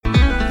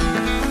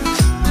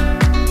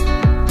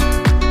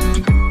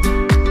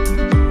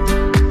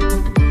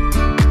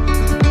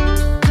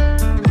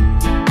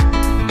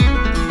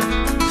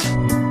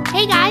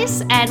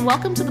and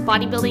welcome to the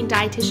Bodybuilding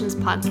Dietitians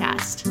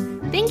Podcast.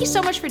 Thank you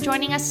so much for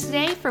joining us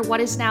today for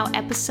what is now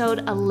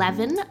episode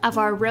 11 of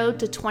our Road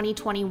to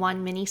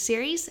 2021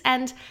 mini-series.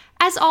 And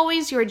as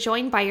always, you're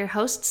joined by your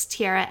hosts,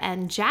 Tiara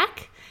and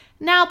Jack.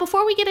 Now,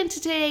 before we get into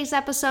today's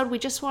episode, we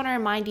just want to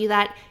remind you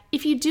that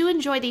if you do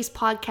enjoy these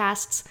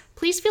podcasts,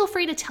 please feel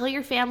free to tell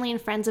your family and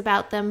friends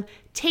about them.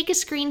 Take a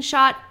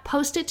screenshot,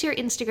 post it to your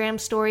Instagram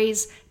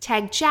stories,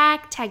 tag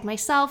Jack, tag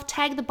myself,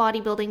 tag the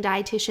Bodybuilding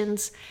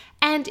Dietitians.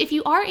 And if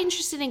you are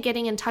interested in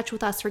getting in touch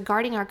with us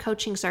regarding our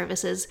coaching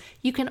services,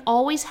 you can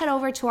always head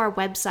over to our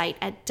website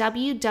at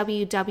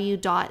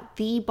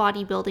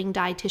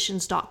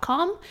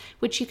www.thebodybuildingdietitians.com,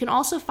 which you can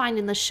also find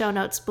in the show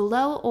notes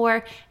below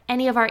or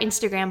any of our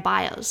Instagram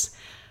bios.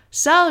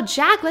 So,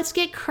 Jack, let's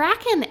get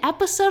cracking.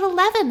 Episode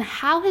 11.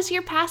 How has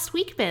your past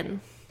week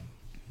been?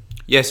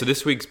 Yeah, so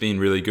this week's been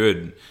really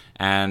good.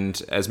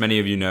 And as many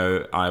of you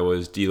know, I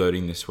was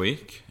deloading this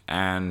week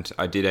and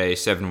I did a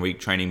 7-week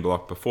training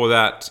block before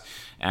that.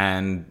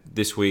 And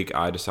this week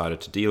I decided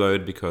to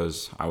deload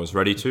because I was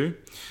ready to.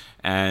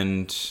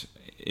 And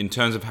in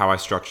terms of how I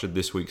structured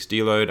this week's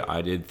deload,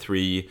 I did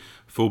 3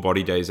 full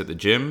body days at the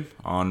gym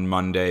on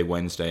Monday,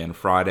 Wednesday, and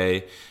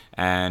Friday.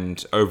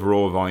 And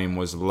overall volume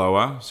was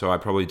lower. So I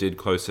probably did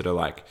closer to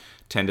like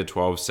 10 to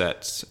 12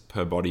 sets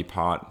per body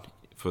part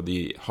for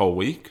the whole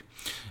week.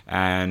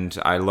 And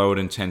I lowered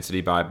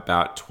intensity by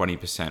about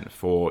 20%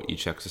 for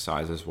each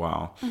exercise as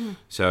well. Mm-hmm.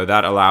 So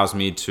that allows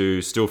me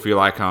to still feel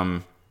like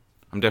I'm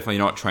definitely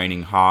not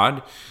training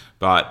hard,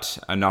 but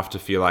enough to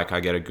feel like I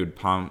get a good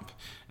pump.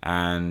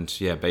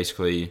 And yeah,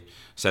 basically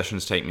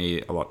sessions take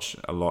me a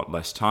lot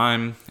less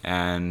time.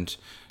 And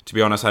to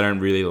be honest, I don't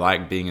really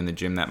like being in the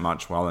gym that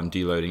much while I'm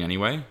deloading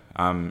anyway.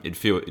 It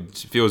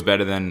feels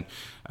better than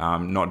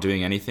not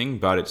doing anything,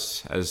 but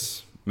it's,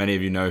 as many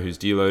of you know who's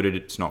deloaded,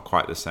 it's not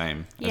quite the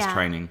same as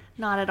training.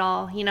 Not at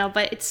all,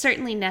 but it's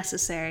certainly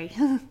necessary.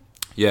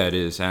 Yeah, it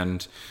is.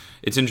 And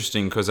it's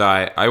interesting because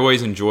I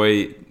always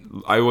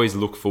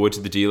look forward to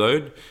the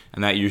deload,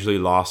 and that usually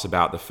lasts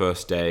about the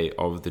first day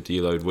of the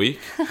deload week.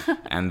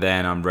 And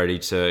then I'm ready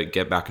to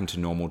get back into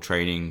normal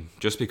training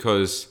just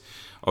because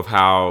of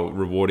how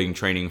rewarding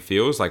training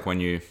feels, like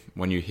when you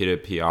hit a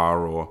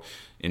PR, or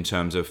in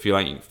terms of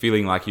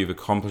feeling like you've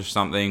accomplished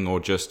something, or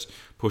just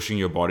pushing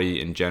your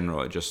body in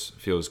general. It just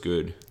feels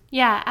good.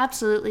 Yeah,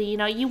 absolutely.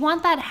 You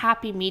want that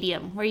happy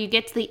medium where you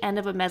get to the end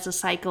of a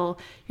mesocycle,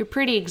 you're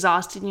pretty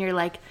exhausted and you're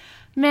like,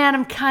 man,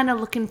 I'm kind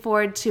of looking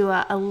forward to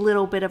a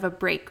little bit of a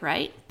break,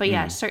 right? But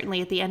yeah, certainly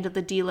at the end of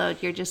the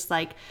deload, you're just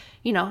like,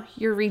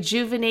 you're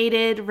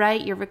rejuvenated, right?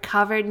 You're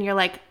recovered and you're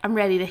like, I'm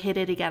ready to hit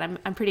it again.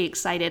 I'm pretty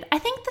excited. I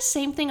think the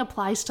same thing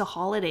applies to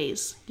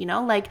holidays,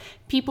 like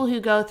people who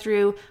go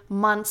through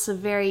months of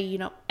very,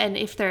 and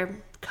if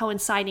they're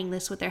coinciding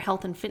this with their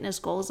health and fitness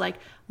goals, like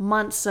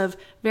months of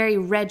very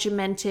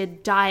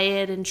regimented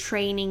diet and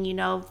training,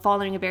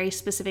 following a very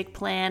specific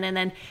plan. And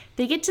then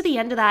they get to the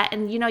end of that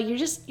and,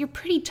 you're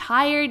pretty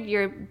tired,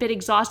 you're a bit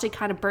exhausted,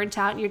 kind of burnt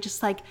out. And you're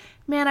just like,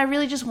 man, I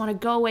really just want to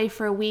go away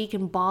for a week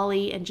in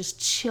Bali and just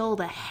chill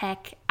the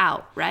heck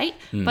out, right?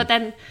 But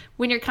then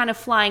when you're kind of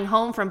flying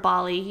home from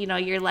Bali,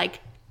 you're like,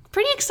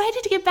 pretty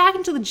excited to get back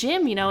into the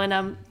gym,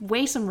 and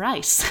weigh some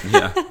rice.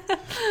 Yeah.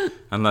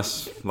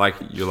 Unless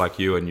you're like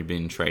you and you've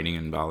been training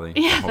in Bali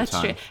the whole that's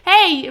time. True.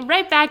 Hey,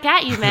 right back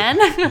at you, man.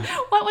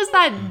 What was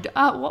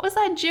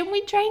that gym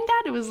we trained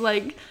at? It was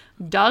like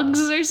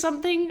Doug's or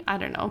something. I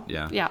don't know.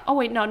 Yeah. Oh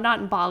wait, no,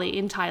 not in Bali,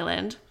 in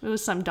Thailand. It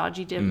was some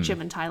dodgy gym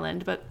in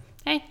Thailand, but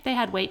hey, they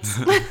had weights.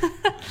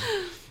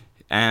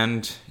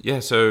 And yeah,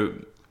 so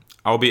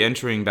I'll be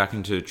entering back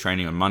into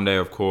training on Monday,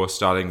 of course,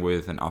 starting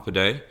with an upper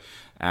day.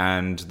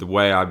 And the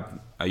way I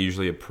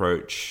usually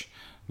approach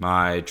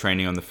my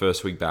training on the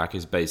first week back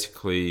is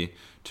basically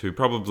to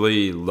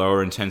probably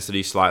lower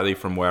intensity slightly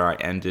from where I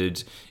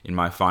ended in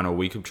my final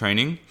week of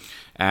training,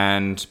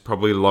 and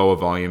probably lower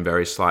volume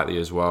very slightly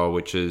as well,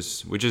 which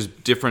is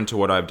different to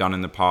what I've done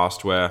in the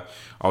past, where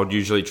I would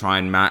usually try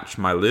and match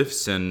my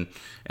lifts and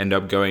end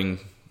up going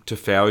to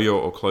failure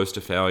or close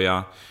to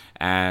failure.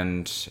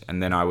 And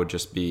then I would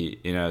just be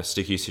in a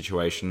sticky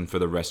situation for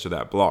the rest of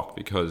that block,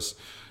 because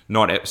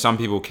some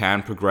people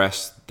can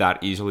progress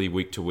that easily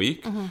week to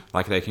week. Mm-hmm.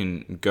 Like they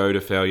can go to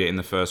failure in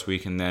the first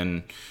week and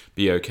then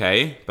be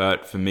okay.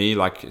 But for me,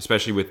 like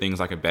especially with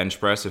things like a bench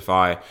press, if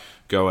I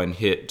go and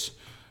hit,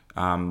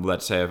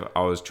 let's say if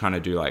I was trying to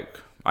do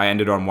I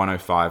ended on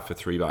 105 for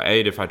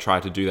 3x8. If I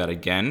tried to do that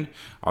again,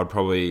 I would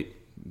probably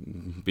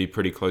be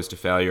pretty close to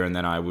failure, and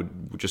then I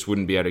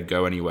wouldn't be able to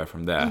go anywhere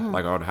from there. Mm-hmm.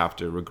 Like I would have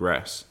to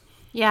regress.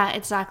 Yeah,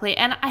 exactly.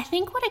 And I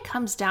think what it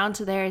comes down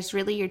to there is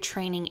really your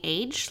training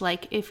age.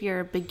 Like if you're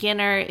a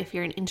beginner, if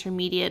you're an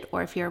intermediate,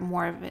 or if you're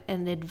more of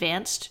an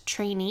advanced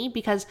trainee,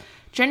 because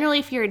generally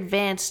if you're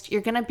advanced, you're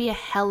going to be a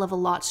hell of a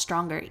lot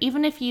stronger.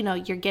 Even if,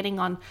 you're getting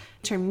on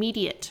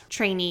intermediate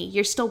trainee,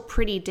 you're still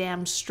pretty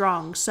damn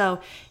strong.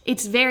 So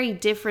it's very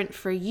different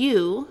for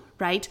you,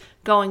 right?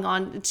 Going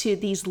on to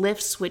these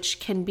lifts, which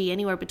can be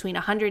anywhere between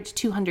 100 to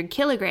 200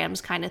 kilograms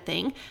kind of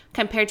thing,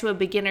 compared to a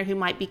beginner who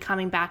might be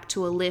coming back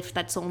to a lift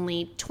that's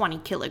only 20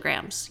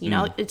 kilograms. You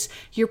know,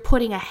 you're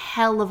putting a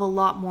hell of a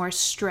lot more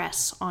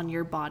stress on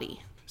your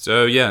body.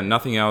 So yeah,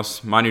 nothing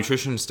else. My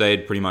nutrition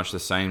stayed pretty much the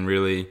same,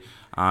 really.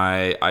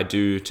 I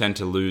do tend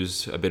to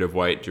lose a bit of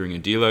weight during a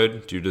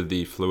deload due to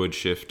the fluid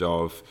shift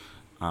of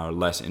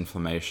less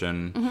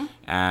inflammation.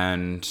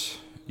 And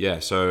yeah,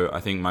 so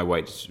I think my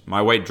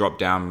weight dropped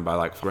down by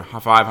like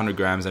 500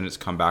 grams, and it's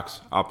come back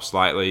up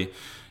slightly,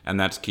 and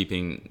that's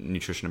keeping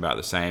nutrition about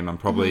the same. I'm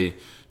probably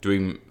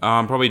doing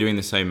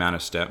the same amount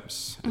of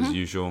steps as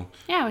usual.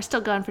 Yeah, we're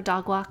still going for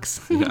dog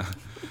walks. Yeah.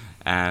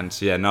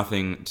 And yeah,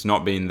 it's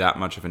not been that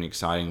much of an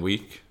exciting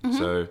week.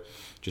 So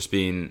just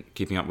been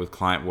keeping up with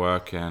client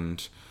work,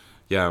 and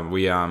yeah,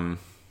 I'm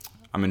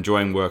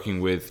enjoying working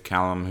with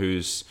Callum,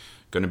 who's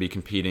going to be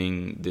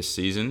competing this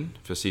season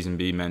for Season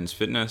B Men's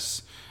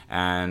Fitness.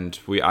 And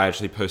I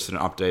actually posted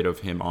an update of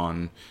him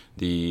on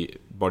the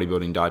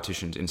Bodybuilding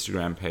Dietitian's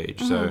Instagram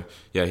page. So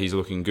yeah, he's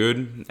looking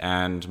good,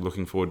 and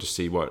looking forward to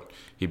see what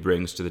he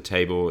brings to the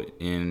table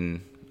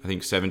in, I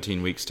think,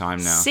 17 weeks time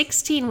now.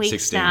 16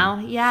 weeks now.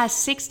 Yeah,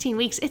 16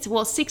 weeks. It's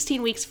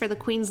 16 weeks for the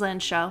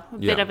Queensland show. A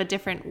bit of a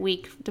different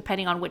week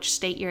depending on which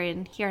state you're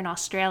in here in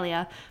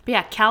Australia. But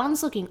yeah,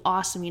 Callum's looking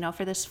awesome,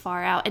 for this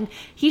far out. And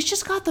he's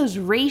just got those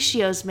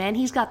ratios, man.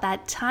 He's got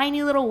that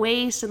tiny little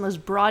waist and those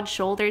broad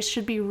shoulders.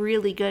 Should be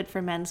really good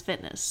for men's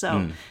fitness.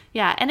 So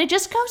yeah, and it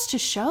just goes to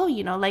show,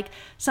 like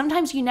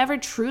sometimes you never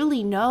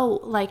truly know,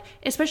 like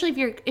especially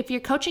if you're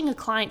coaching a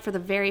client for the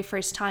very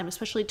first time,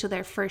 especially to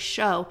their first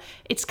show,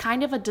 it's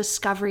kind of a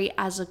discovery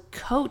as a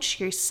coach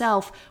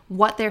yourself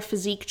what their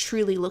physique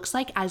truly looks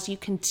like as you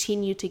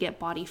continue to get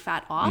body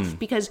fat off,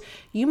 because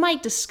you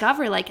might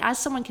discover, like, as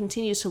someone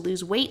continues to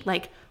lose weight,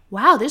 like,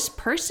 wow, this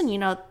person,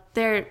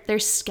 their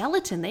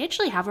skeleton, they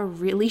actually have a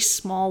really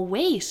small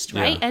waist,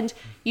 right? Yeah. And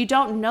you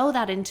don't know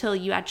that until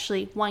you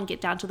actually, one, get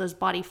down to those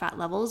body fat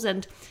levels.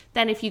 And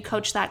then if you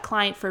coach that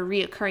client for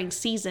reoccurring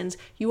seasons,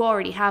 you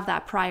already have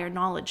that prior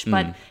knowledge.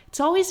 But it's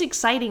always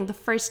exciting the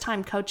first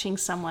time coaching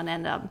someone.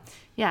 And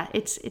yeah,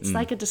 it's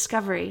like a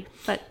discovery,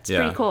 but it's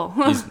pretty cool.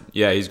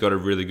 He's got a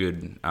really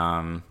good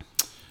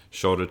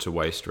shoulder to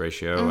waist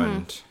ratio.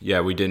 And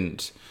yeah,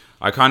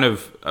 I kind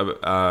of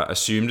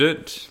assumed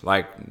it,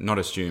 like, not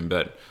assumed,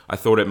 but I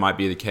thought it might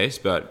be the case,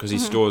 but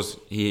because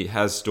he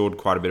has stored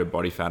quite a bit of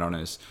body fat on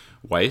his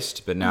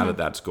waist, but now that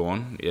that's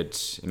gone,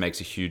 it makes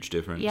a huge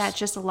difference. Yeah, it's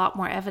just a lot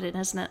more evident,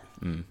 isn't it?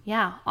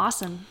 Yeah,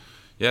 awesome.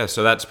 Yeah,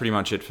 so that's pretty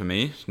much it for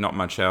me. Not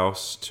much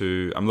else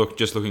I'm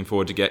just looking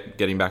forward to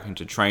getting back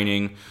into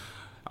training.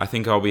 I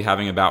think I'll be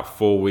having about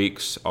 4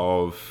 weeks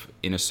of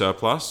inner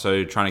surplus,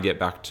 so trying to get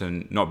back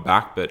to, not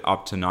back, but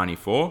up to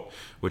 94,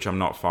 which I'm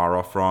not far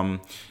off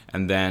from.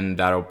 And then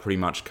that'll pretty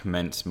much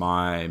commence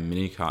my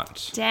mini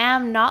cut.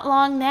 Damn, not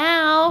long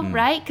now,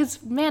 right?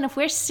 Because, man, if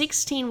we're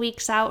 16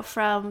 weeks out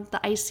from the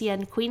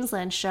ICN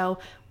Queensland show,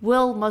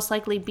 we'll most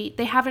likely be...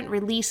 They haven't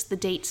released the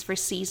dates for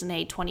Season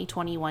A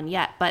 2021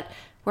 yet, but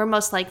we're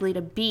most likely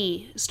to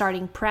be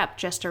starting prep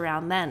just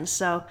around then.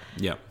 So,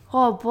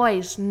 oh,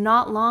 boys,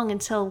 not long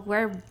until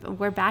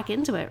we're back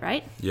into it,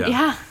 right?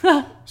 Yeah.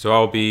 So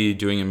I'll be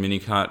doing a mini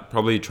cut,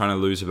 probably trying to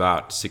lose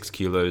about 6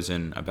 kilos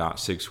in about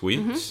 6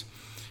 weeks.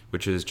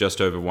 Which is just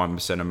over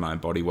 1% of my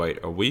body weight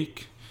a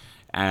week.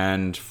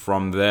 And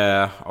from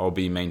there, I'll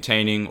be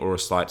maintaining or a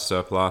slight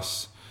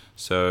surplus.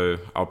 So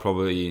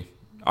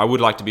I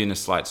would like to be in a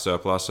slight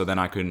surplus, so then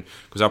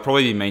because I'll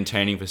probably be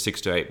maintaining for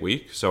 6 to 8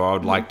 weeks. So I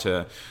would like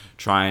to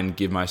try and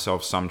give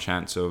myself some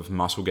chance of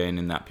muscle gain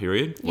in that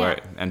period.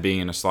 And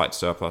being in a slight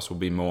surplus will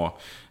be more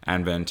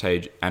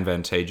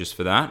advantageous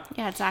for that.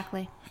 Yeah,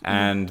 exactly.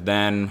 And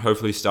then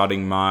hopefully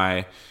starting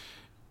my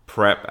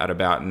prep at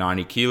about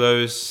 90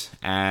 kilos,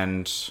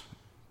 and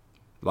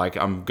like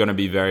I'm going to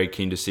be very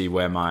keen to see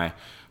where my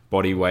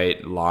body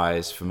weight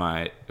lies for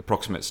my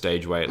approximate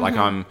stage weight. Like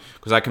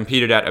because I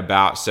competed at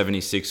about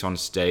 76 on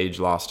stage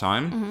last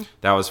time.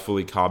 That was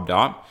fully carved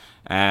up,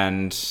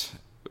 and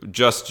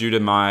just due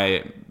to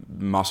my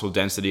muscle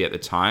density at the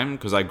time,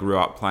 because I grew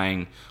up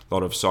playing a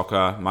lot of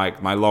soccer,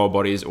 my lower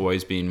body has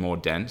always been more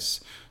dense.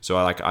 So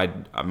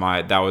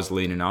that was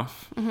lean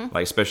enough.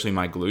 Like especially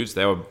my glutes,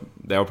 they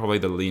were probably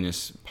the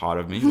leanest part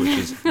of me, which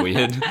is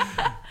weird.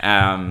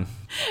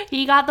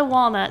 You got the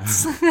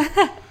walnuts.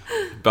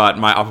 But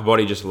my upper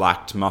body just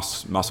lacked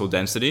muscle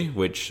density,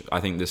 which I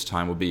think this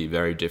time will be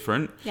very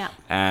different. Yeah.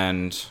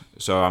 And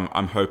so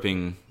I'm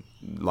hoping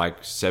like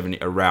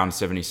around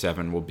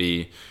 77 will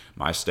be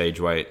my stage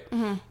weight.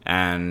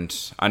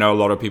 And I know a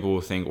lot of people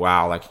will think,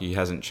 wow, like he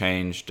hasn't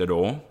changed at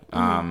all.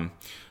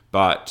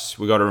 But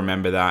we got to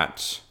remember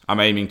that I'm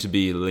aiming to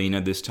be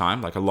leaner this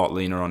time, like a lot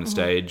leaner on the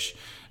stage.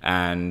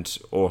 And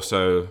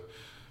also,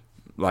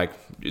 like,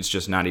 it's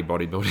just natty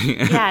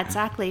bodybuilding. Yeah,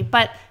 exactly.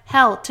 But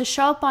hell, to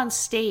show up on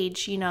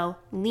stage,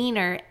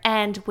 leaner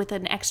and with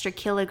an extra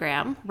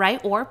kilogram, right?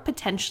 Or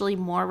potentially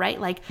more,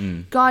 right? Like,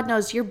 God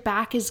knows your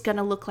back is going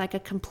to look like a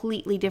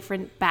completely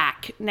different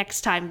back next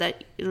time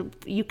that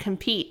you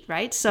compete,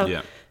 right?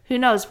 So who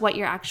knows what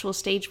your actual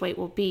stage weight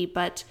will be,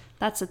 but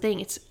that's the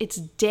thing. It's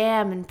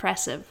damn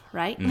impressive,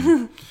 right?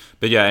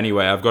 But yeah,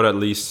 anyway, I've got at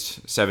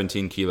least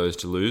 17 kilos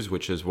to lose,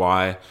 which is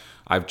why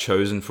I've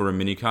chosen for a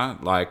mini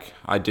cut. Like,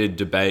 I did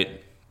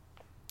debate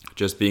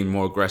just being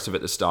more aggressive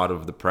at the start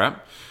of the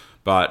prep,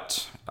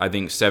 but I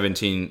think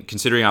 17,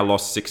 considering I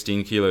lost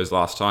 16 kilos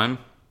last time,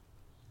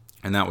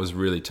 and that was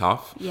really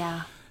tough.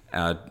 Yeah.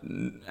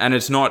 And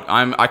it's not,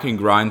 I can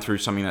grind through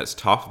something that's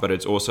tough, but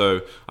it's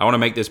also, I want to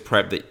make this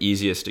prep the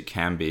easiest it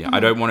can be. I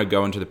don't want to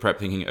go into the prep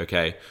thinking,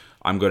 okay,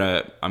 I'm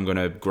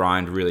gonna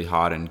grind really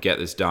hard and get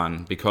this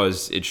done,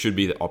 because it should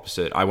be the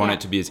opposite. I want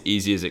it to be as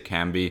easy as it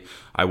can be.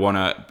 I want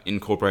to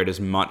incorporate as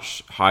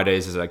much high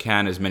days as I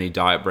can, as many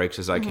diet breaks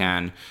as I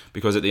can,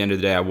 because at the end of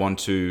the day, I want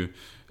to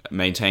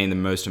maintain the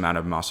most amount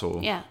of muscle.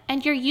 Yeah.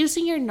 And you're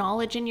using your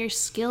knowledge and your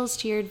skills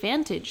to your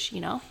advantage.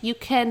 You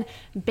can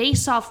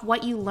base off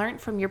what you learned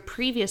from your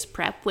previous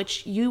prep,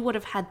 which you would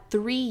have had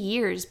 3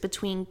 years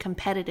between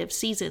competitive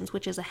seasons,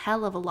 which is a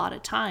hell of a lot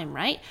of time,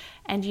 right?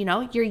 And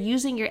you're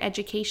using your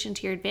education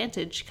to your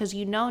advantage, because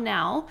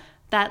now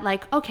that,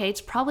 like, okay,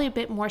 it's probably a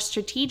bit more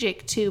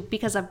strategic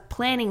because I'm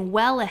planning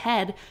well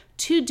ahead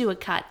to do a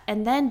cut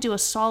and then do a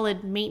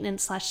solid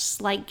maintenance /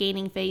 slight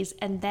gaining phase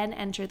and then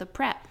enter the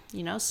prep,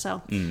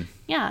 so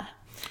yeah,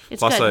 it's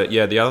plus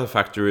good. The other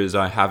factor is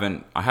I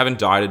haven't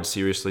dieted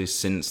seriously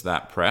since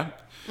that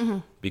prep,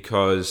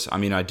 because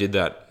I did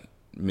that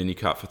mini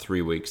cut for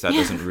 3 weeks. That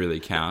doesn't really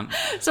count.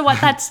 So what,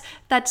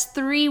 that's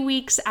 3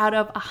 weeks out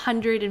of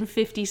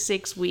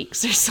 156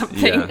 weeks or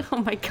something. Yeah. Oh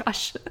my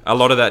gosh. A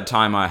lot of that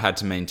time I had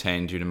to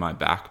maintain due to my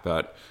back,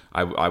 but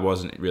I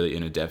wasn't really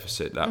in a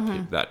deficit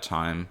that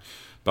time.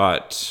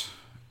 But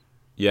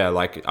yeah,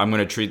 like, I'm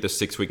going to treat the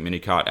 6 week mini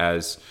cut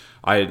as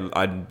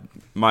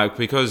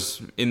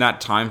because in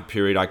that time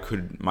period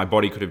my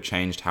body could have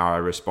changed how I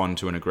respond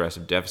to an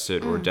aggressive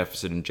deficit or a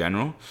deficit in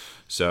general.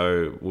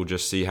 So we'll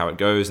just see how it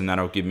goes, and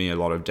that'll give me a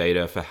lot of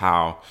data for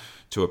how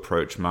to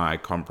approach my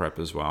comp prep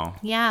as well.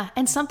 Yeah,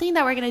 and something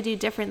that we're going to do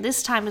different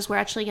this time is we're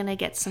actually going to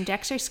get some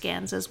DEXA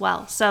scans as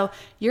well. So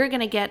you're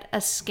going to get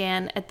a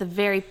scan at the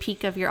very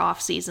peak of your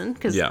off season,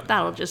 because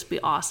that'll just be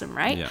awesome,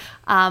 right? Yeah.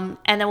 And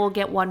then we'll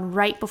get one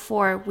right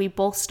before we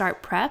both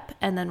start prep,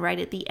 and then right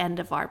at the end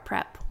of our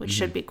prep, which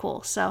should be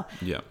cool. So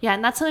yeah,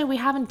 and that's something we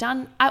haven't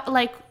done.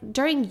 Like,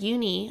 during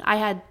uni, I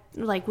had,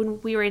 like, when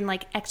we were in,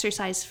 like,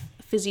 exercise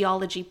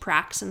physiology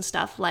pracs and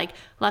stuff, like,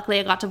 luckily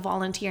I got to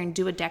volunteer and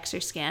do a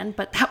DEXA scan,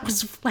 but that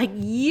was like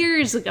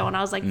years ago, and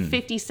I was like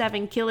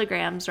 57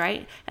 kilograms,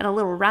 right, and a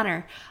little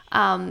runner.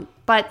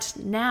 But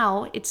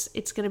now it's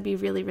going to be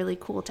really, really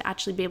cool to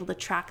actually be able to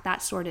track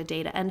that sort of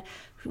data. And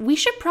we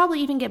should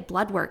probably even get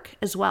blood work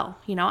as well.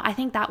 I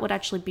think that would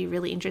actually be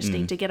really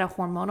interesting to get a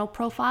hormonal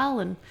profile.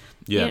 And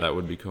that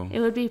would be cool. It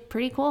would be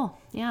pretty cool.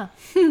 Yeah.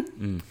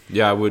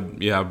 Yeah, I would.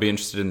 Yeah, I'd be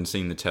interested in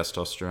seeing the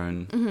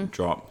testosterone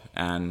drop,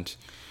 and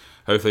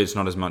hopefully it's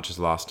not as much as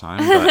last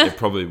time, but it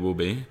probably will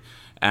be.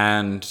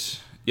 And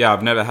yeah,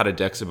 I've never had a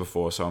DEXA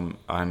before, so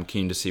I'm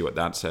keen to see what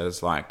that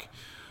says. Like,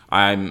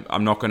 I'm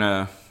not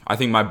gonna. I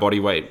think my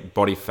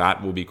body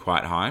fat will be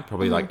quite high,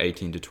 probably like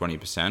 18 to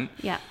 20%.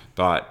 Yeah.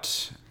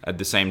 But at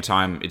the same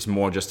time, it's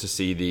more just to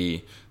see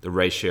the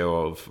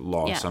ratio of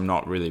loss. Yeah. I'm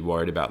not really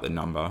worried about the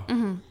number.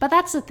 But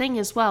that's the thing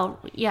as well.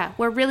 Yeah,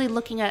 we're really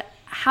looking at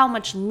how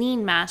much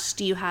lean mass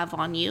do you have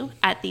on you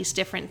at these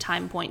different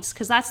time points,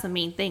 because that's the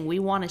main thing. We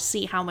want to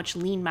see how much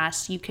lean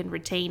mass you can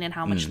retain and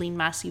how much lean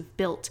mass you've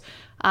built.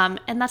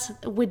 And that's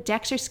with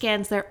DEXA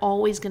scans, they're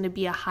always going to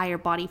be a higher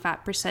body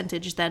fat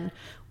percentage than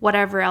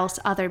whatever else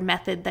other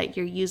method that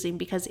you're using,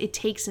 because it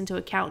takes into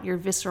account your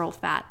visceral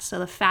fat, so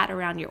the fat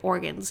around your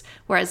organs,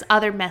 whereas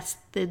other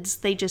methods,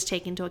 they just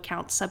take into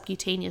account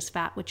subcutaneous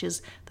fat, which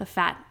is the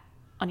fat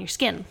on your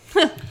skin.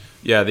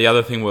 Yeah, the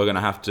other thing we're going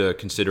to have to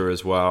consider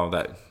as well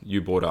that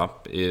you brought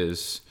up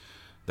is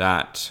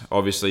that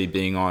obviously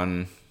being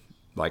on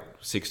like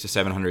 600 to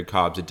 700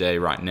 carbs a day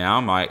right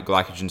now, my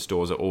glycogen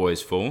stores are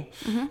always full.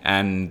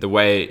 And the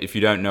way, if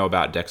you don't know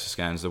about DEXA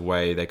scans, the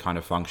way they kind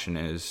of function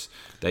is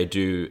they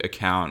do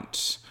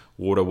account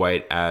water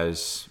weight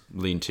as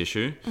lean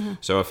tissue.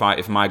 So if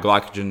my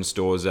glycogen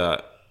stores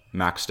are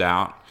maxed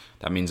out,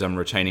 that means I'm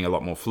retaining a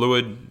lot more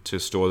fluid to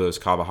store those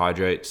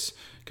carbohydrates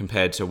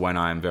compared to when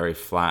I'm very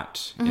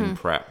flat in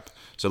prep.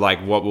 So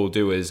like what we'll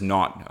do is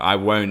I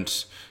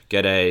won't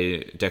get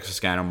a DEXA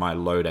scan on my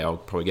low day. I'll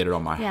probably get it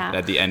on my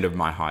at the end of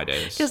my high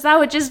days. Because that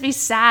would just be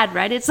sad,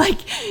 right? It's like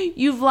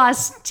you've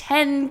lost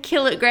 10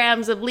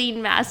 kilograms of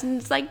lean mass,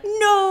 and it's like,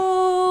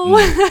 no.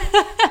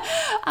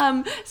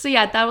 So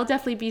yeah, that will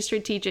definitely be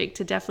strategic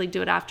to definitely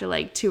do it after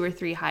like 2 or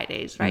 3 high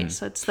days, right?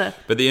 So it's But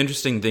the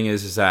interesting thing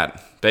is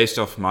that based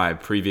off my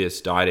previous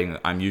dieting,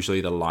 I'm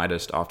usually the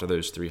lightest after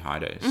those 3 high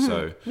days.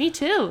 So me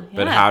too. Yeah.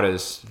 But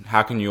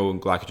how can your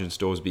glycogen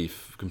stores be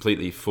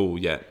completely full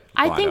yet?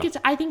 I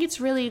think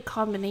it's really a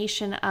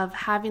combination of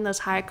having those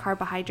high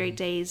carbohydrate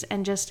days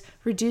and just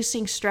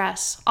reducing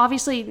stress.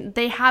 Obviously,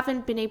 they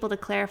haven't been able to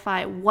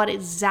clarify what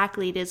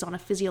exactly it is on a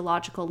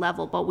physiological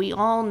level, but we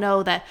all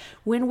know that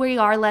when we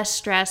are less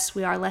stressed,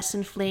 we are less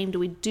inflamed,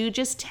 we do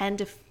just tend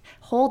to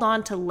hold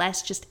on to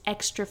less just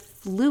extra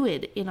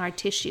fluid in our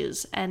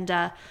tissues. And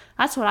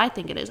that's what I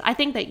think it is. I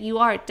think that you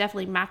are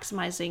definitely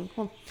maximizing,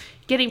 well,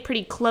 getting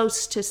pretty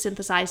close to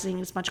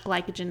synthesizing as much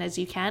glycogen as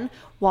you can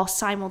while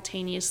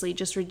simultaneously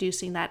just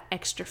reducing that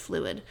extra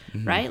fluid,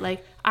 right?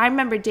 Like I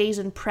remember days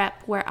in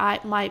prep where I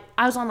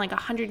was on like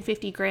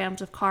 150 grams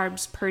of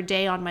carbs per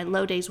day on my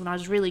low days when I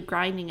was really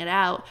grinding it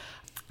out.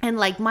 And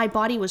like my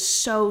body was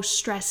so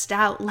stressed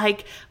out.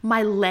 Like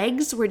my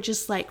legs were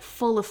just like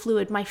full of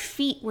fluid. My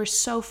feet were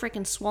so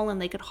freaking swollen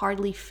they could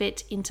hardly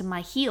fit into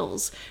my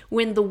heels.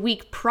 When the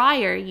week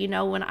prior, you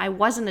know, when I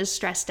wasn't as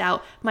stressed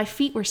out, my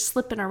feet were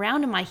slipping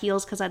around in my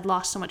heels because I'd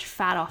lost so much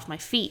fat off my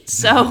feet.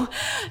 So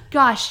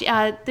gosh,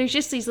 there's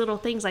just these little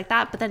things like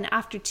that. But then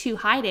after 2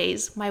 high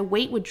days, my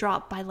weight would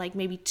drop by like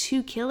maybe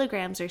 2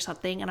 kilograms or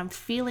something. And I'm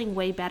feeling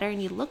way better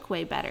and you look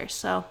way better.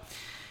 So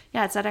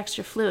yeah, it's that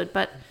extra fluid.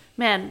 But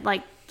man,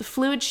 like the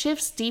fluid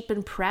shifts deep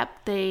in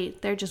prep,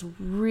 they're just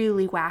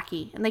really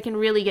wacky and they can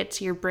really get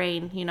to your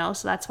brain, you know?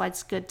 So that's why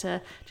it's good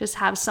to just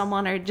have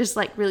someone or just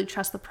like really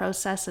trust the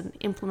process and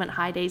implement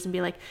high days and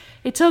be like,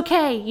 it's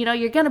okay, you know,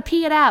 you're going to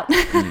pee it out.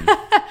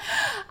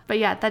 But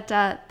yeah,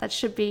 that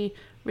should be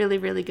really,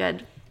 really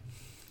good.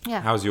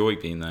 Yeah. How's your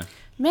week been though?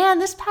 Man,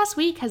 this past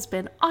week has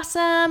been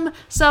awesome.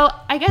 So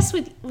I guess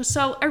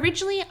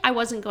originally I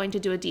wasn't going to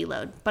do a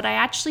deload, but I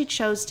actually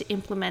chose to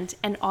implement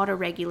an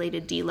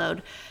auto-regulated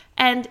deload.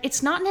 And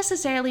it's not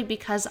necessarily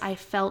because I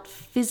felt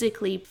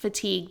physically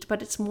fatigued,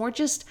 but it's more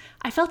just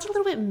I felt a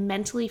little bit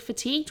mentally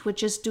fatigued with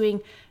just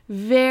doing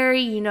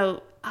very, you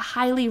know,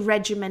 highly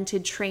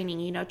regimented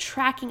training, you know,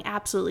 tracking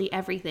absolutely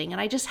everything.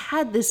 And I just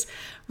had this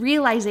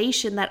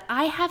realization that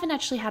I haven't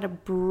actually had a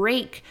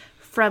break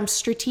from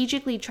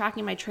strategically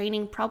tracking my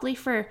training probably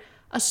for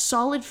a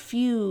solid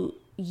few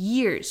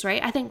years,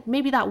 right? I think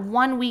maybe that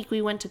 1 week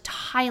we went to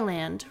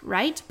Thailand,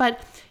 right?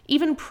 But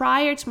even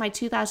prior to my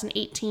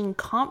 2018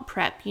 comp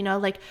prep, you know,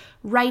 like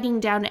writing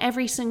down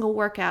every single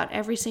workout,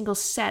 every single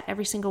set,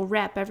 every single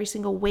rep, every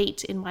single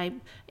weight in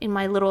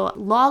my little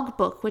log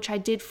book, which I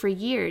did for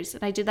years.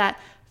 And I did that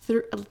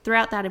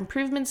throughout that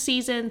improvement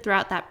season,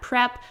 throughout that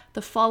prep,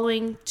 the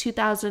following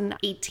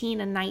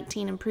 2018 and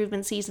 19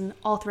 improvement season,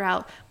 all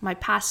throughout my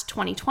past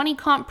 2020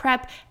 comp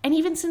prep. And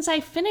even since I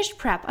finished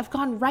prep, I've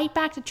gone right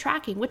back to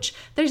tracking, which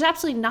there's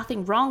absolutely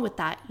nothing wrong with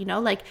that. You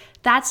know, like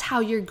that's how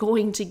you're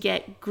going to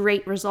get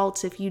great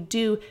results if you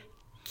do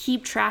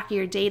keep track of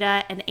your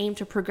data and aim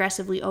to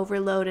progressively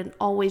overload and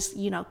always,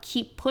 you know,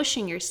 keep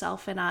pushing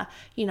yourself and,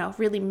 you know,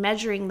 really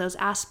measuring those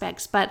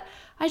aspects. But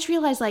I just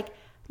realized like,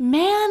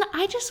 man,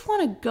 I just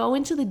want to go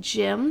into the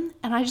gym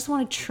and I just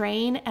want to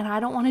train and I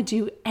don't want to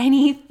do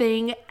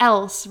anything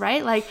else,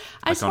 right? Like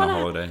I just want to,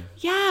 holiday.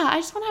 Yeah, I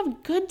just want to have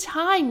a good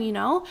time, you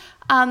know?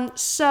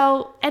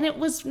 So, and it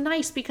was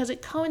nice because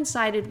it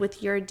coincided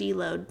with your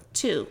deload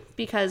too,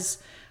 because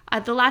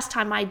the last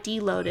time I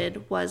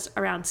deloaded was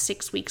around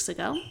 6 weeks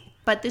ago.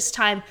 But this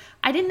time,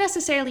 I didn't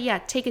necessarily,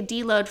 take a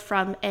deload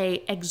from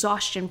a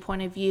exhaustion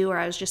point of view or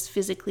I was just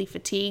physically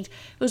fatigued.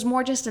 It was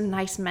more just a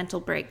nice mental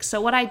break.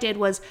 So what I did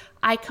was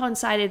I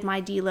coincided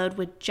my deload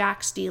with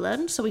Jack's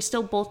deload. So we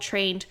still both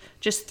trained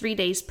just 3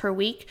 days per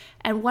week.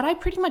 And what I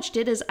pretty much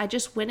did is I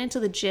just went into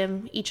the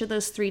gym each of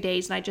those 3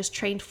 days and I just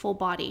trained full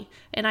body.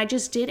 And I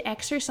just did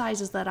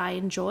exercises that I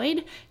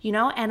enjoyed, you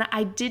know, and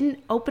I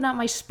didn't open up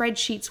my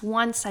spreadsheets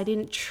once. I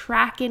didn't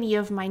track any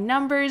of my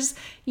numbers,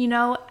 you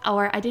know,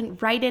 or I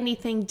didn't write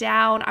anything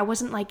down. I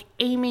wasn't like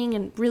aiming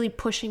and really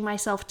pushing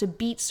myself to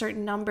beat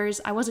certain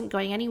numbers. I wasn't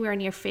going anywhere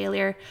near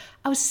failure.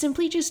 I was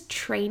simply just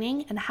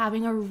training and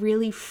having a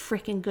really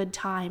freaking good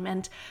time.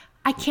 And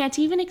I can't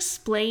even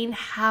explain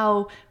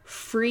how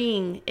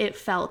freeing it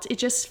felt. It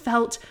just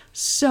felt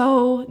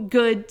so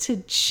good to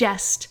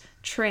just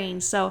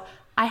train. So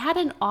I had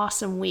an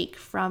awesome week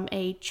from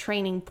a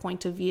training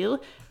point of view.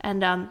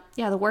 And the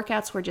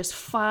workouts were just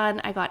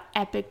fun. I got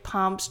epic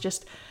pumps.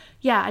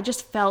 I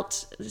just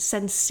felt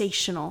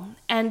sensational.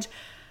 And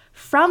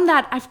from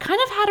that, I've kind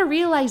of had a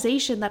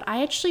realization that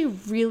I actually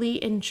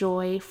really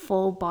enjoy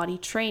full body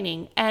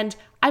training. And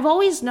I've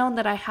always known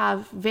that I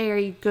have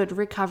very good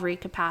recovery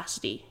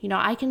capacity. You know,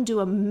 I can do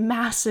a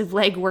massive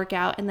leg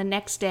workout and the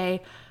next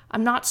day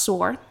I'm not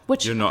sore.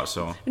 Which You're not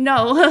sore?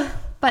 No.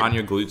 But aren't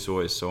your glutes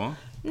always sore?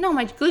 No,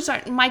 my glutes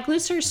aren't. My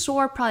glutes are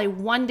sore probably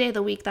one day of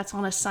the week. That's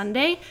on a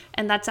Sunday.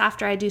 And that's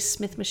after I do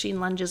Smith machine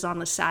lunges on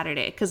the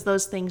Saturday. Because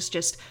those things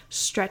just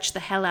stretch the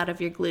hell out of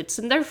your glutes.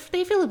 And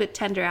they feel a bit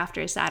tender after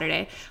a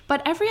Saturday.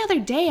 But every other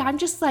day, I'm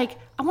just like,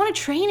 I want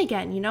to train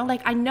again, you know?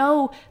 Like, I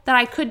know that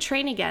I could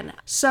train again.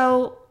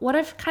 So what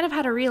I've kind of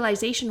had a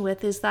realization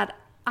with is that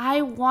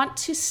I want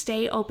to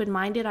stay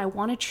open-minded. I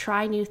want to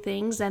try new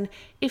things. And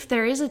if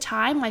there is a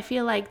time, I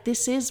feel like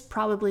this is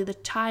probably the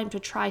time to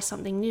try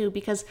something new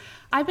because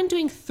I've been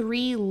doing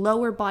 3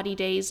 lower body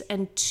days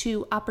and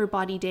 2 upper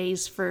body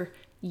days for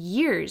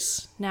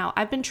years now.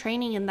 I've been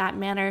training in that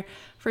manner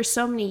for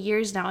so many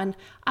years now. And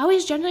I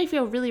always generally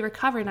feel really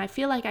recovered and I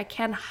feel like I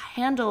can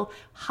handle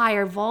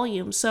higher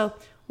volume. So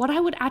what I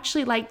would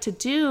actually like to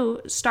do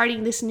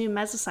starting this new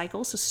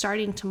mesocycle, so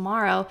starting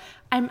tomorrow,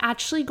 I'm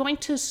actually going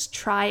to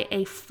try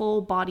a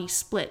full body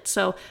split.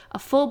 So a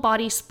full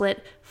body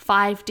split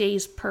 5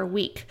 days per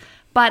week.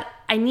 But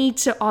I need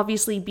to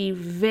obviously be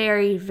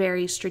very,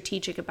 very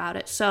strategic about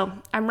it. So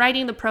I'm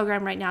writing the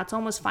program right now. It's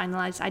almost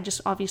finalized. I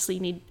just obviously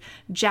need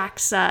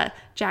Jack's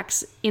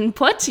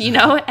input,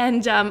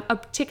 and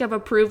a tick of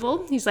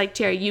approval. He's like,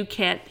 Terry, you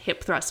can't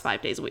hip thrust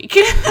 5 days a week.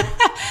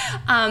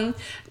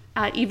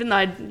 Even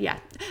though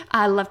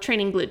I love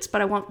training glutes, but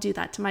I won't do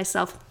that to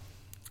myself.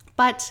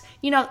 But,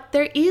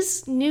 there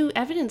is new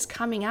evidence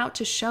coming out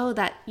to show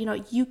that,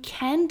 you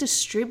can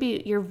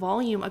distribute your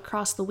volume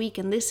across the week.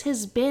 And this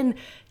has been,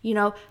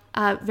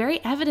 very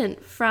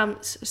evident from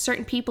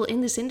certain people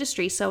in this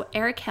industry. So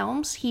Eric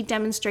Helms, he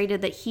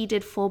demonstrated that he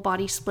did full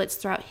body splits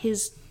throughout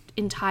his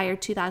entire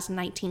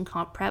 2019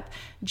 comp prep.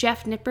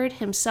 Jeff Nippard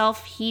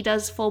himself, he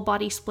does full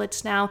body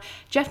splits now.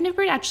 Jeff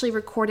Nippard actually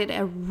recorded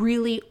a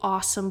really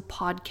awesome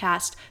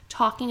podcast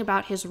talking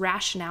about his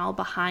rationale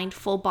behind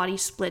full body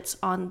splits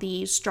on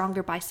the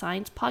Stronger by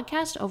Science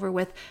podcast over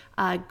with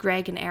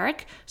Greg and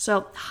Eric.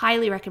 So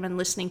highly recommend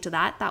listening to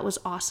that. That was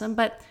awesome.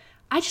 But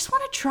I just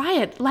want to try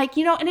it.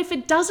 And if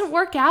it doesn't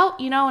work out,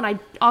 and I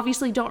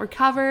obviously don't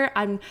recover,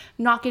 I'm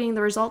not getting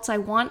the results I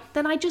want,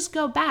 then I just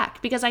go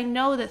back because I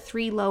know that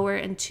 3 lower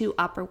and 2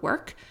 upper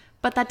work,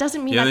 but that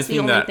doesn't mean that's the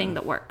only thing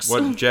that works.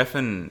 What Jeff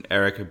and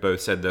Eric have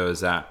both said though is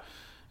that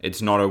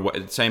it's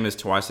not same as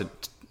twice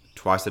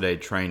a day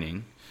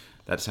training.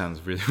 That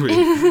sounds really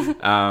weird.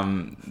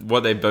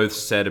 What they both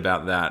said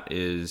about that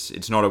is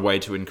it's not a way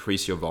to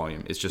increase your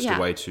volume. It's just a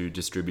way to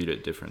distribute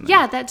it differently.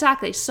 Yeah,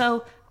 exactly.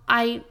 So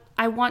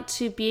I want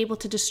to be able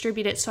to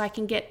distribute it so I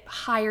can get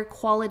higher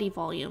quality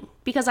volume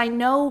because I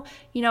know,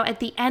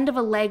 at the end of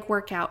a leg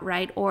workout,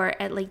 right? Or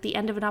at the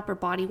end of an upper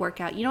body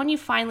workout, when you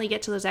finally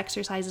get to those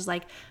exercises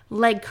like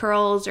leg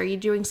curls or you're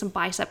doing some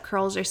bicep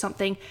curls or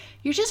something,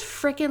 you're just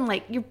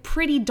freaking you're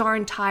pretty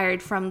darn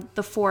tired from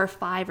the 4 or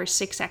 5 or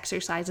 6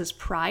 exercises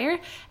prior.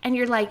 And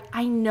you're like,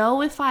 I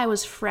know if I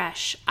was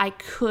fresh, I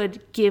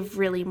could give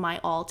really my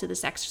all to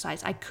this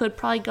exercise. I could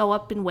probably go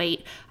up in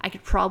weight. I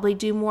could probably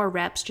do more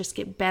reps, just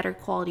get better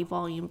quality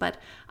volume. But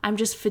I'm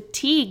just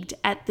fatigued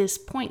at this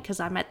point because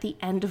I'm at the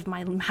end of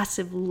my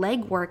massive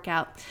leg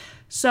workout.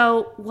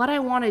 So what I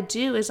want to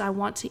do is I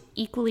want to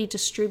equally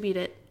distribute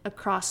it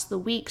across the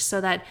week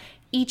so that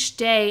each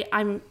day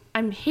I'm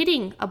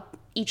hitting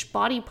each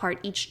body part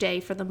each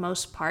day for the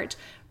most part,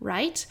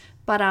 right?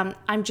 But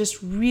I'm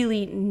just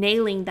really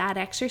nailing that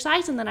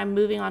exercise and then I'm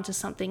moving on to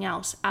something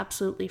else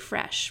absolutely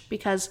fresh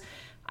because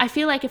I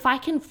feel like if I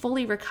can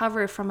fully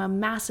recover from a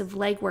massive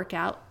leg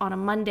workout on a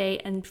Monday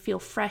and feel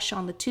fresh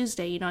on the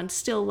Tuesday, and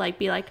still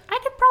be like, I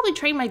could probably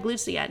train my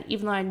glutes again,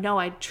 even though I know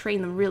I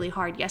trained them really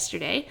hard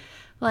yesterday.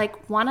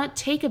 Why not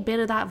take a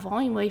bit of that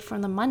volume away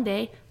from the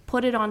Monday,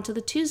 put it onto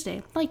the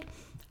Tuesday?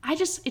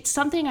 It's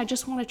something I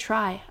just want to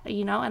try,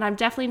 and I'm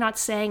definitely not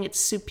saying it's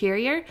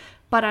superior,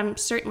 but I'm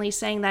certainly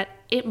saying that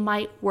it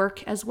might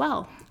work as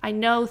well. I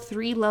know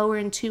 3 lower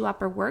and 2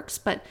 upper works,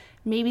 but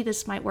maybe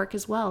this might work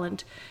as well.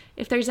 And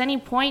if there's any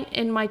point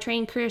in my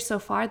training career so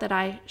far that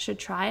I should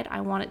try it,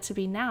 I want it to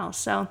be now.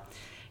 So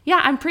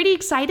yeah, I'm pretty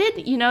excited,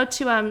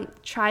 to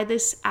try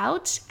this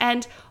out.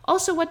 And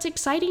also what's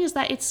exciting is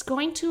that it's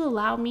going to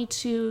allow me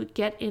to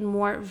get in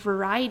more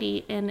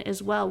variety in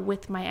as well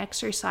with my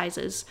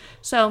exercises.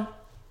 So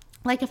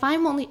if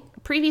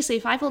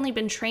I've only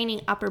been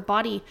training upper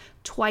body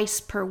twice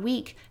per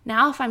week,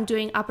 now if I'm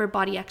doing upper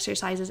body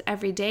exercises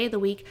every day of the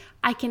week,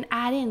 I can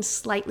add in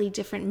slightly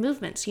different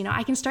movements.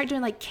 I can start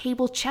doing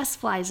cable chest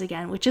flies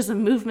again, which is a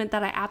movement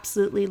that I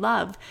absolutely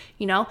love.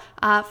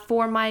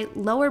 For my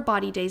lower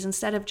body days,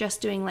 instead of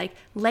just doing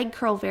leg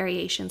curl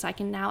variations, I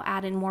can now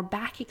add in more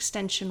back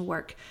extension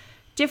work,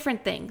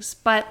 different things.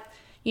 But,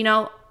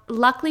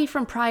 luckily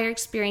from prior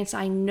experience,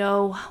 I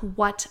know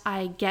what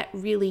I get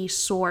really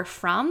sore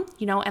from,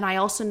 and I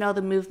also know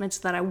the movements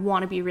that I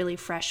want to be really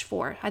fresh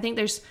for. I think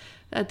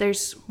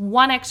there's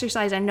one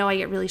exercise I know I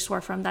get really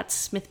sore from, that's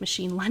Smith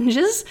machine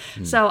lunges.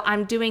 So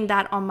I'm doing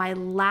that on my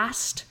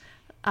last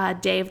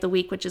day of the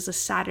week, which is a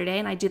Saturday,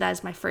 and I do that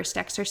as my first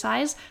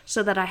exercise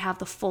so that I have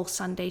the full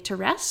Sunday to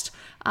rest.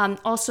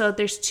 Also,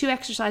 there's 2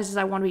 exercises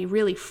I want to be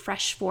really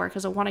fresh for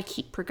because I want to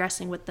keep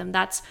progressing with them.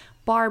 That's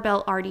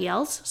barbell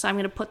RDLs. So I'm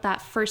going to put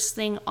that first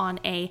thing on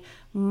a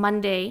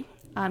Monday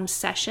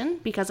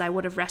session because I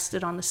would have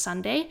rested on the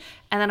Sunday.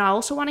 And then I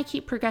also want to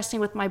keep progressing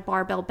with my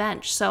barbell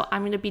bench. So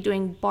I'm going to be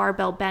doing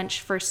barbell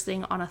bench first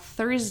thing on a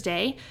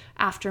Thursday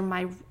after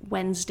my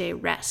Wednesday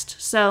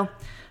rest. So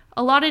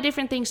a lot of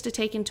different things to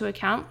take into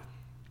account,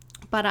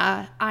 but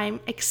I'm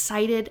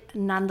excited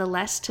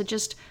nonetheless to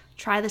just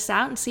try this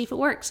out and see if it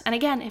works. And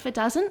again, if it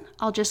doesn't,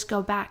 I'll just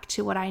go back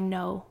to what I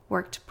know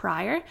worked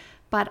prior.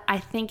 But I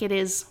think it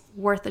is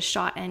worth a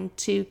shot and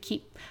to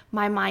keep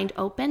my mind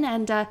open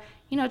and,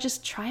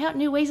 just try out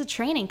new ways of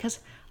training because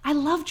I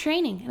love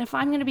training. And if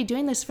I'm going to be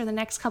doing this for the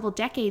next couple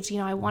decades,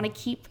 I want to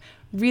keep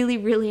really,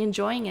 really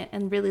enjoying it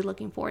and really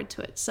looking forward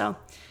to it. So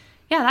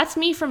yeah, that's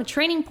me from a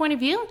training point of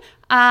view.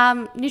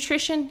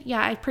 Nutrition, yeah,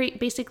 I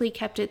basically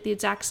kept it the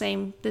exact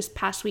same this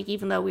past week,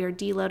 even though we were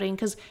deloading,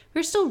 because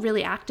we're still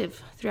really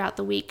active throughout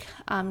the week.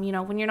 When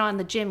you're not in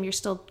the gym, you're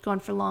still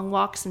going for long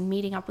walks and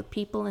meeting up with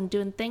people and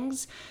doing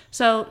things.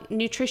 So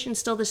nutrition's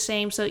still the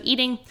same. So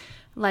eating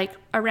like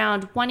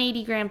around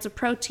 180 grams of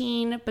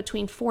protein,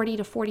 between 40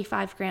 to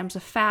 45 grams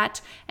of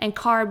fat, and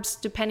carbs,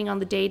 depending on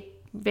the day,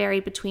 vary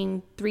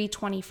between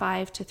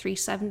 325 to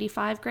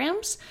 375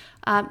 grams.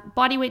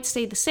 Body weight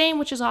stayed the same,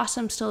 which is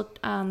awesome. Still,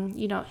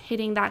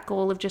 hitting that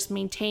goal of just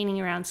maintaining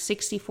around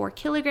 64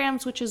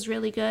 kilograms, which is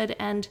really good.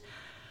 And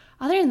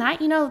other than that,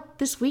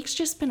 this week's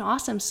just been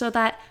awesome. So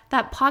that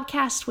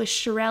podcast with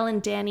Sherelle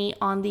and Danny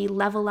on the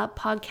Level Up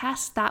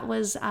podcast, that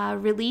was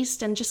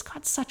released and just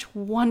got such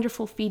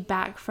wonderful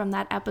feedback from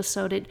that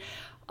episode.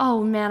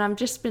 Oh man, I've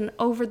just been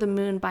over the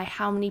moon by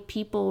how many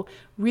people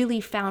really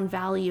found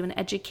value and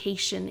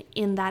education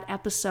in that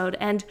episode.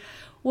 And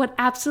what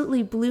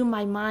absolutely blew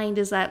my mind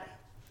is that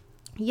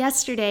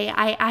yesterday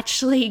I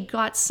actually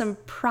got some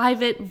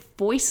private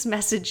voice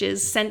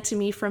messages sent to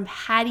me from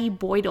Hattie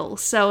Boydell.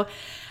 So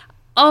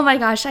oh my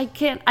gosh, I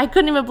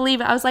couldn't even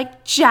believe it. I was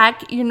like,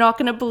 Jack, you're not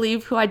going to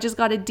believe who I just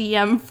got a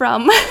DM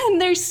from.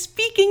 And they're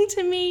speaking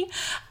to me.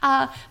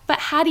 But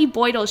Hattie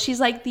Boydell, she's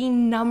like the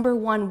number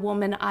one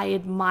woman I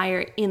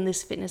admire in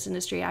this fitness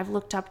industry. I've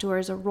looked up to her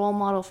as a role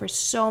model for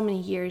so many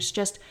years.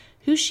 Just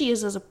who she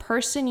is as a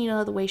person,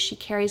 the way she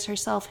carries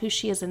herself, who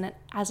she is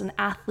as an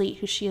athlete,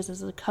 who she is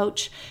as a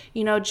coach,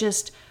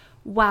 just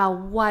wow,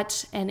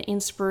 what an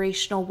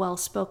inspirational,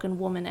 well-spoken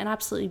woman, and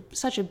absolutely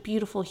such a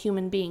beautiful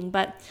human being.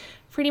 But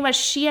pretty much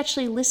she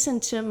actually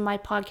listened to my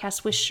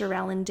podcast with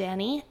Sherelle and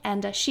Danny,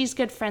 and she's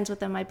good friends with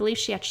them. I believe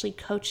she actually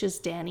coaches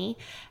Danny,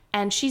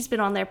 and she's been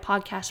on their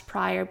podcast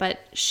prior, but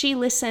she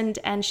listened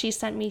and she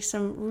sent me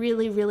some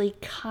really, really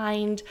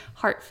kind,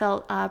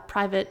 heartfelt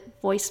private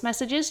voice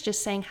messages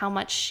just saying how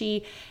much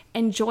she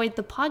enjoyed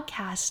the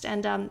podcast.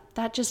 And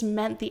that just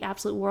meant the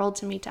absolute world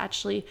to me to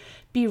actually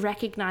be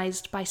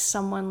recognized by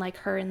someone like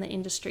her in the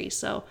industry.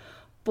 So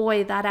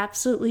boy, that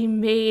absolutely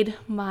made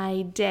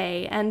my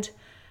day. And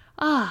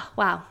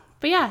wow.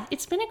 But yeah,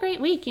 it's been a great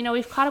week.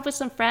 We've caught up with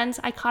some friends.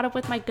 I caught up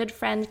with my good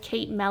friend,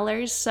 Kate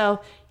Mellers. So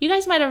you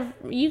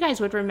guys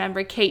would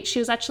remember Kate. She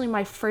was actually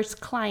my first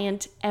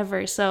client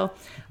ever. So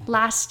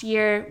last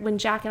year when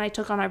Jack and I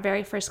took on our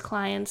very first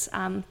clients,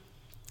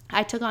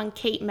 I took on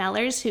Kate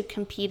Mellers, who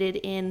competed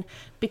in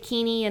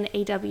bikini and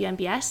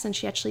AWMBS, and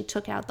she actually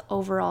took out the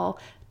overall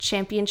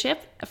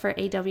championship for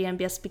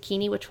AWMBS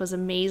bikini, which was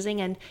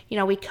amazing. And,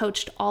 we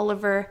coached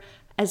Oliver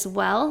as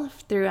well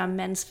through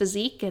Men's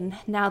Physique, and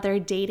now they're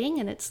dating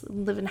and it's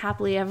living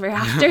happily ever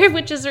after,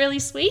 which is really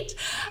sweet.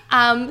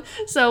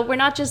 So we're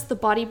not just the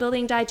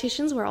bodybuilding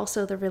dietitians, we're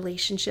also the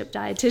relationship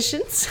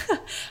dietitians.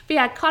 But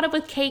yeah, I caught up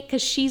with Kate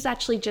because she's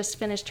actually just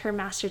finished her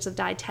Master's of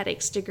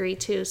Dietetics degree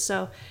too.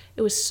 So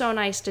it was so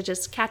nice to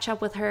just catch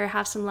up with her,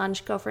 have some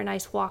lunch, go for a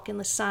nice walk in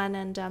the sun,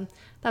 and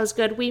that was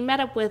good. We met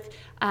up with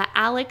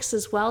Alex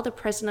as well, the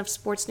president of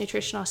Sports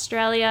Nutrition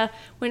Australia.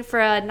 Went for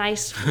a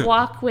nice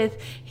walk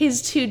with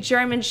his two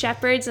German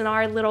Shepherds and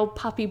our little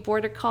puppy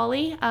Border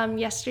Collie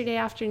yesterday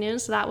afternoon.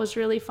 So that was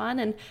really fun.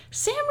 And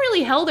Sam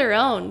really held her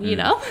own,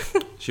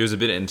 She was a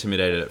bit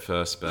intimidated at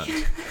first, but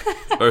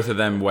both of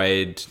them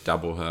weighed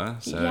double her.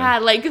 So. Yeah,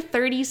 like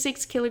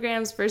 36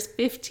 kilograms versus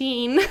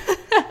 15.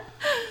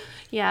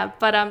 Yeah,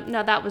 but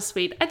no, that was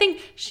sweet. I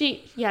think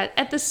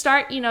at the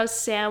start,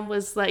 Sam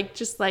was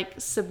just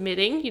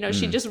submitting,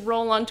 she'd just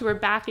roll onto her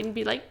back and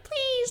be like,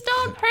 please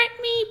don't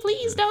hurt me,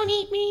 please don't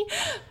eat me.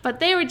 But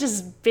they were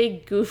just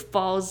big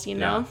goofballs,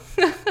 Yeah.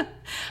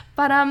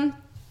 But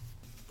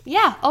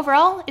yeah,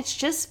 overall, it's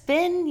just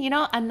been,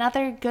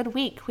 another good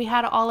week. We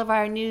had all of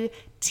our new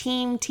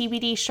Team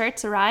TBD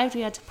shirts arrived.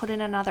 We had to put in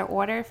another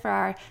order for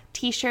our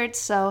t-shirts,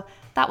 so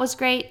that was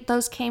great.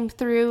 Those came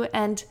through,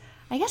 and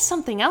I guess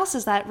something else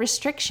is that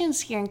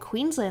restrictions here in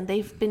Queensland,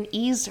 they've been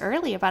eased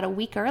early, about a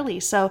week early.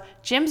 So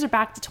gyms are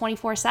back to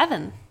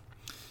 24/7.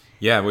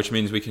 Yeah, which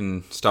means we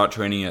can start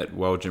training at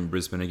World Gym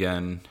Brisbane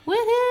again,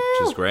 Woohoo!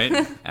 which is great.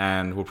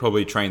 And we'll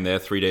probably train there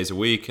 3 days a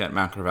week, at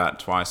Macrovat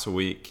twice a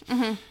week.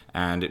 Mm-hmm.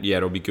 And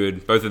it'll be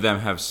good. Both of them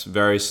have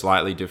very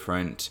slightly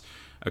different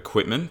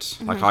equipment.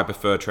 Mm-hmm. Like I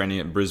prefer training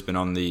at Brisbane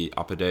on the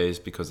upper days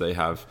because they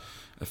have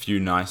a few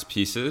nice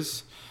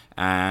pieces.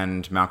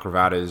 And Mount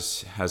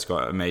Gravatta's has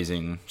got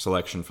amazing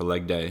selection for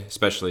leg day,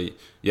 especially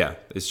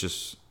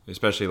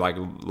like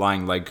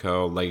lying leg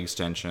curl, leg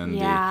extension,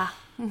 the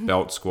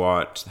belt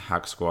squat,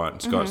 hack squat.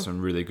 It's got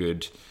some really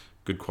good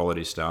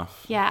quality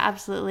stuff. Yeah,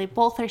 absolutely.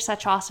 Both are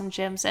such awesome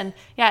gyms. And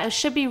yeah, it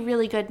should be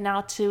really good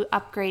now to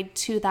upgrade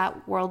to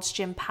that World's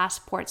Gym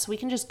passport so we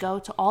can just go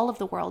to all of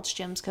the World's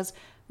gyms, because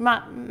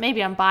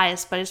maybe I'm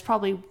biased, but it's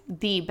probably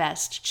the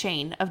best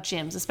chain of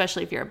gyms,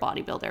 especially if you're a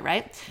bodybuilder,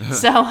 right?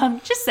 So I'm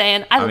just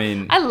saying,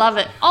 I love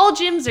it. All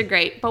gyms are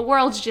great, but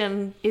World's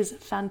Gym is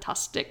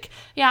fantastic.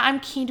 Yeah, I'm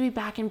keen to be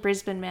back in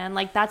Brisbane, man.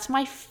 That's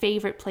my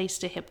favorite place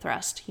to hip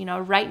thrust,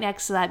 right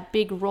next to that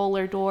big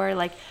roller door,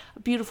 a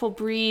beautiful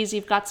breeze.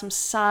 You've got some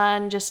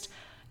sun, just,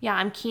 yeah,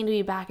 I'm keen to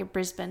be back at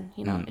Brisbane.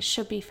 You know, it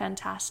should be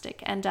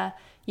fantastic. And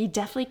you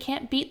definitely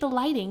can't beat the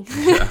lighting.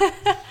 Yeah,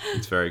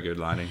 it's very good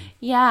lighting.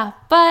 Yeah,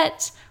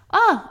 but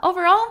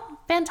overall,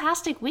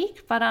 fantastic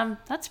week. But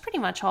that's pretty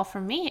much all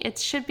from me. It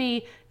should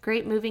be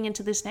great moving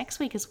into this next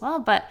week as well.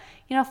 But,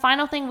 you know,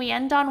 final thing we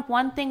end on,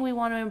 one thing we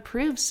want to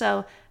improve.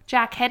 So,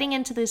 Jack, heading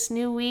into this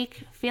new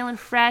week, feeling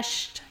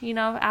fresh, you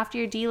know, after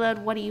your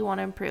deload, what do you want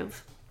to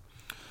improve?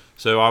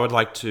 So I would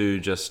like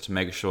to just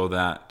make sure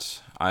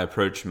that I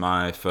approach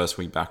my first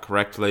week back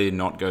correctly,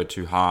 not go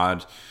too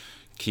hard,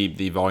 keep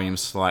the volume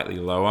slightly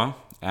lower.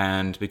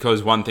 And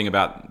because one thing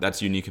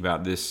that's unique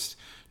about this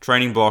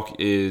training block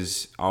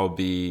is I'll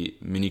be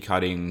mini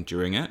cutting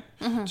during it.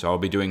 So I'll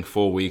be doing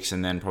 4 weeks,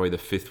 and then probably the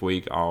 5th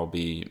week I'll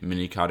be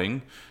mini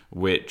cutting,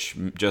 which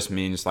just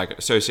means, like,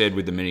 associated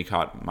with the mini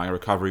cut, my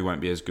recovery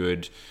won't be as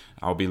good.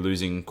 I'll be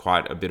losing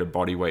quite a bit of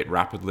body weight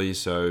rapidly.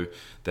 So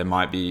there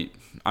might be,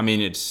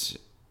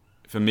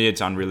 for me,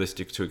 it's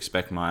unrealistic to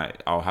expect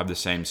I'll have the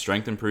same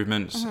strength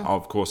improvements.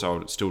 Of course,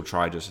 I'll still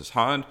try just as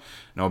hard,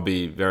 and I'll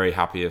be very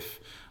happy if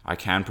I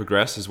can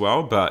progress as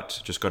well, but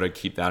just got to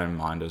keep that in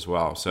mind as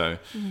well. So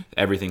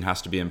everything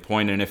has to be in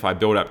point, and if I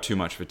build up too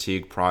much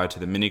fatigue prior to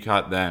the mini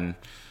cut, then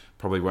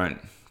probably won't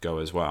go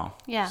as well.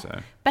 Yeah.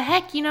 So. But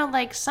heck, you know,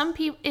 like some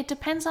people, it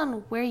depends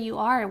on where you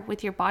are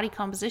with your body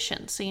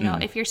composition. So, you know,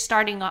 if you're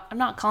starting off, I'm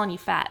not calling you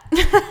fat.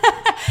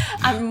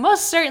 I'm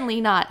most certainly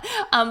not.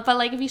 But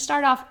like if you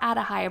start off at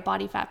a higher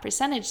body fat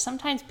percentage,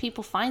 sometimes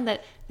people find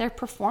that their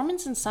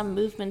performance in some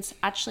movements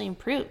actually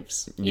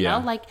improves. You know,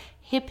 like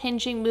hip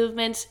hinging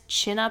movements,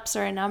 chin-ups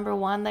are a number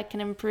one that can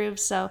improve.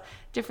 So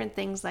different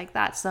things like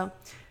that. So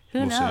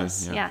who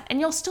knows? Yeah.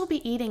 And you'll still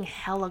be eating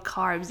hella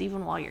carbs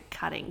even while you're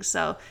cutting.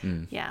 So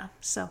yeah,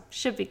 so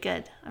should be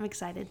good. I'm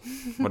excited.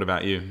 What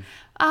about you?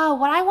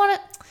 What I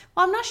want to,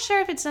 well, I'm not sure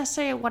if it's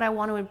necessarily what I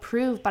want to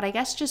improve, but I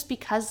guess just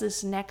because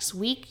this next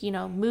week, you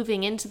know,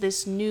 moving into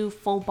this new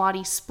full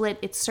body split,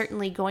 it's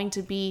certainly going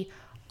to be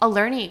a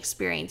learning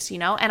experience, you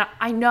know, and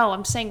I know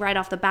I'm saying right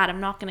off the bat, I'm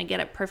not going to get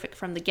it perfect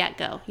from the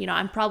get-go. You know,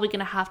 I'm probably going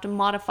to have to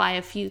modify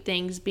a few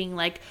things, being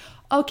like,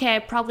 okay, I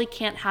probably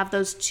can't have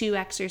those 2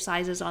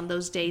 exercises on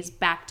those days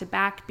back to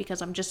back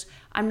because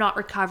I'm not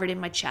recovered in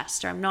my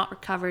chest, or I'm not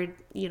recovered,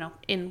 you know,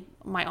 in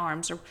my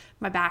arms or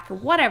my back or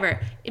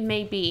whatever it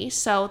may be.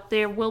 So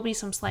there will be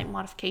some slight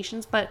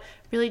modifications, but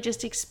really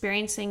just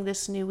experiencing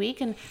this new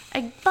week. And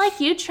I, like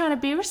you, trying to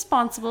be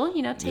responsible,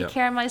 you know, take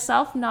care of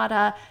myself,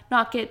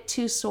 not get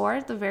too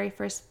sore the very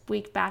first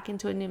week back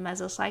into a new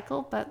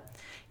mesocycle. But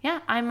yeah,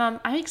 I'm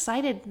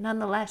excited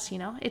nonetheless, you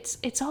know. It's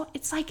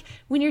like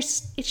when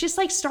it's just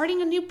like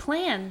starting a new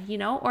plan, you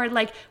know, or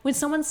like when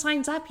someone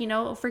signs up, you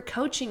know, for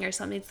coaching or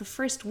something. It's the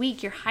first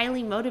week, you're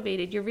highly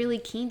motivated, you're really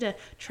keen to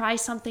try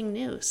something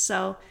new.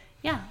 So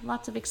yeah,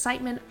 lots of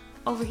excitement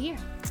over here.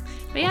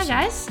 But yeah,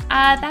 guys,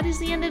 that is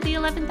the end of the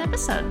 11th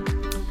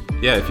episode.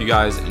 Yeah, if you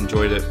guys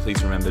enjoyed it,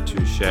 please remember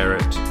to share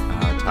it,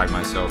 tag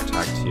myself,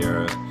 tag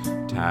Tiara,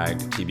 tag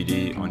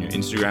TBD on your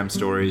Instagram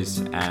stories,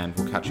 and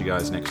we'll catch you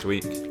guys next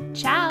week.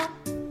 Ciao.